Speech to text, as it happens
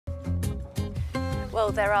Well,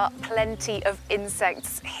 there are plenty of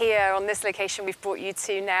insects here on this location we've brought you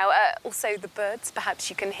to now. Also the birds, perhaps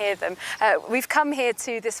you can hear them. We've come here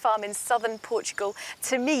to this farm in southern Portugal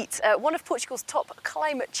to meet one of Portugal's top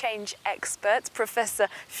climate change experts, Professor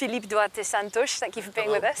Filipe Duarte dos Santos. Thank you for being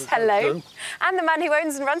with us. Hello. And the man who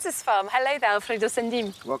owns and runs this farm. Hello there, Alfredo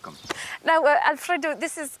Sendim. Welcome. Now, Alfredo,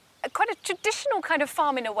 this is quite a traditional kind of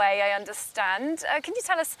farm in a way, I understand. Can you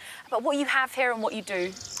tell us about what you have here and what you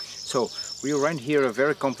do? So, we run here a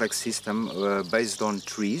very complex system based on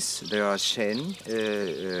trees. There are chêne,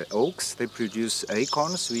 oaks, they produce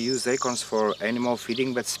acorns. We use acorns for animal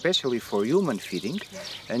feeding, but especially for human feeding.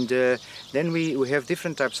 And then we have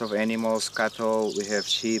different types of animals, cattle, we have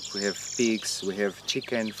sheep, we have pigs, we have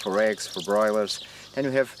chicken for eggs, for broilers. Then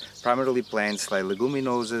we have primarily plants like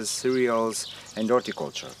leguminoses, cereals, and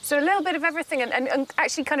horticulture. So a little bit of everything and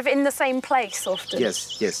actually kind of in the same place often?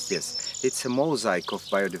 Yes. It's a mosaic of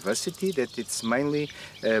biodiversity that it's mainly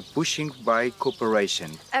pushing by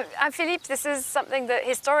cooperation. And Philippe, this is something that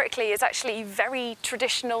historically is actually very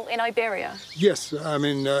traditional in Iberia. Yes, I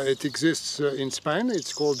mean, it exists in Spain.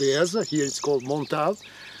 It's called dehesa. Here it's called Montado.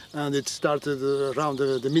 And it started around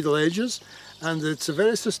the Middle Ages. And it's a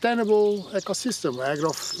very sustainable ecosystem,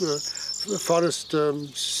 agro-forest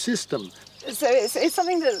system. So it's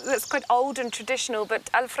something that's quite old and traditional, but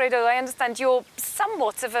Alfredo, I understand you're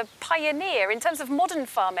somewhat of a pioneer. In terms of modern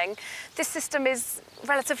farming, this system is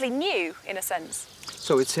relatively new, in a sense.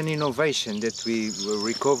 So it's an innovation that we will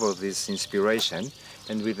recover this inspiration,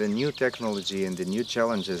 and with the new technology and the new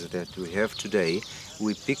challenges that we have today,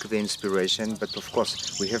 we pick the inspiration, but of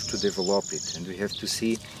course we have to develop it, and we have to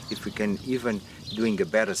see if we can even doing a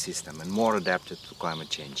better system and more adapted to climate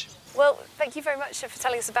change. Well, thank you very much for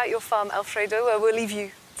telling us about your farm, Alfredo. We'll leave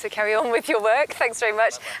you to carry on with your work. Thanks very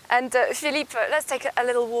much. And Philippe, let's take a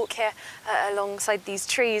little walk here alongside these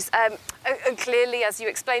trees. And clearly, as you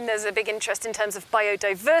explained, there's a big interest in terms of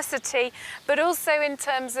biodiversity, but also in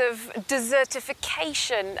terms of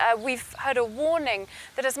desertification. We've heard a warning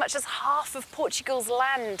that as much as half of Portugal's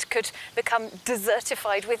land could become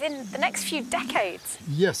desertified within the next few decades.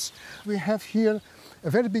 Yes, we have here a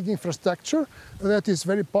very big infrastructure that is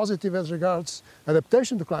very positive as regards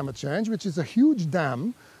adaptation to climate change, which is a huge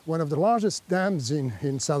dam, one of the largest dams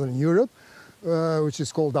in southern Europe, which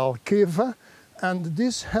is called Alqueva. And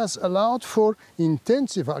this has allowed for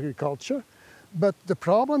intensive agriculture. But the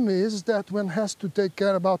problem is that one has to take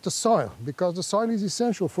care about the soil, because the soil is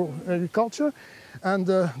essential for agriculture. And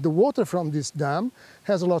the water from this dam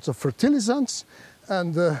has a lot of fertilizants,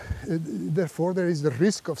 and therefore there is the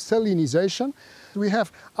risk of salinization. We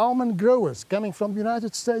have almond growers coming from the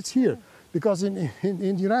United States here, because in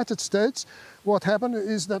the United States what happened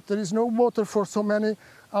is that there is no water for so many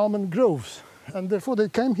almond groves, and therefore they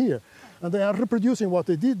came here, and they are reproducing what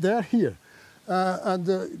they did there here.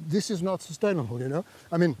 This is not sustainable, you know.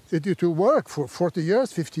 I mean, it will work for 40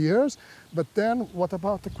 years, 50 years, but then what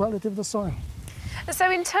about the quality of the soil?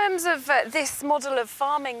 So in terms of this model of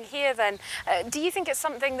farming here then, do you think it's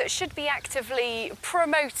something that should be actively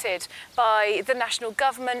promoted by the national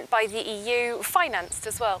government, by the EU, financed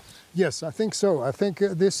as well? Yes, I think so. I think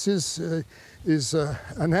this is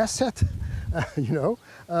an asset, you know,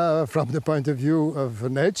 from the point of view of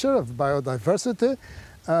nature, of biodiversity,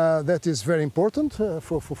 that is very important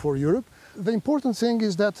for Europe. The important thing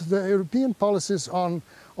is that the European policies on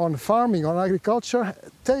farming, on agriculture,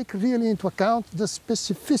 take really into account the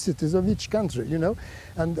specificities of each country, you know.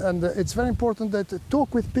 And it's very important that they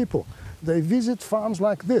talk with people. They visit farms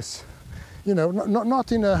like this, you know,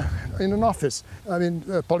 not in an office. I mean,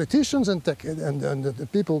 politicians and the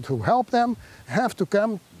people who help them have to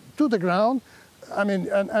come to the ground, I mean,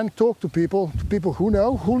 and talk to people who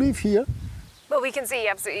know, who live here. Well, we can see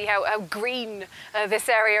absolutely how green this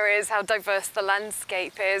area is, how diverse the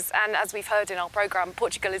landscape is. And as we've heard in our programme,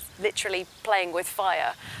 Portugal is literally playing with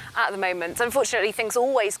fire at the moment. Unfortunately, things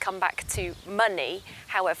always come back to money.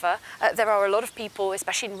 However, there are a lot of people,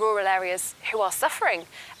 especially in rural areas, who are suffering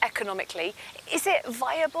economically. Is it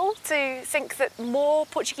viable to think that more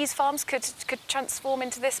Portuguese farms could transform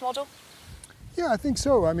into this model? Yeah, I think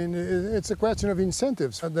so. I mean, it's a question of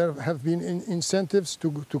incentives. There have been incentives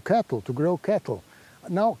to cattle, to grow cattle.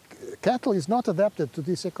 Now, cattle is not adapted to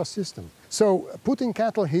this ecosystem. So putting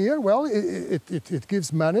cattle here, well, it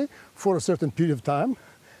gives money for a certain period of time.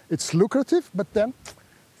 It's lucrative, but then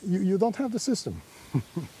you don't have the system.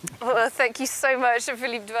 Well, thank you so much,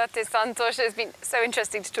 Filipe Duarte dos Santos. It's been so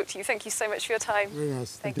interesting to talk to you. Thank you so much for your time. Very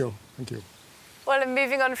nice. Thank you. Thank you. Well, and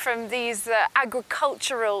moving on from these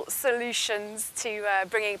agricultural solutions to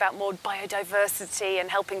bringing about more biodiversity and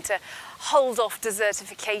helping to hold off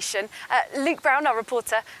desertification, Luke Brown, our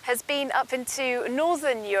reporter, has been up into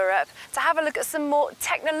Northern Europe to have a look at some more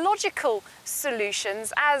technological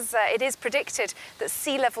solutions, as it is predicted that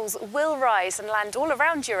sea levels will rise and land all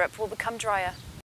around Europe will become drier.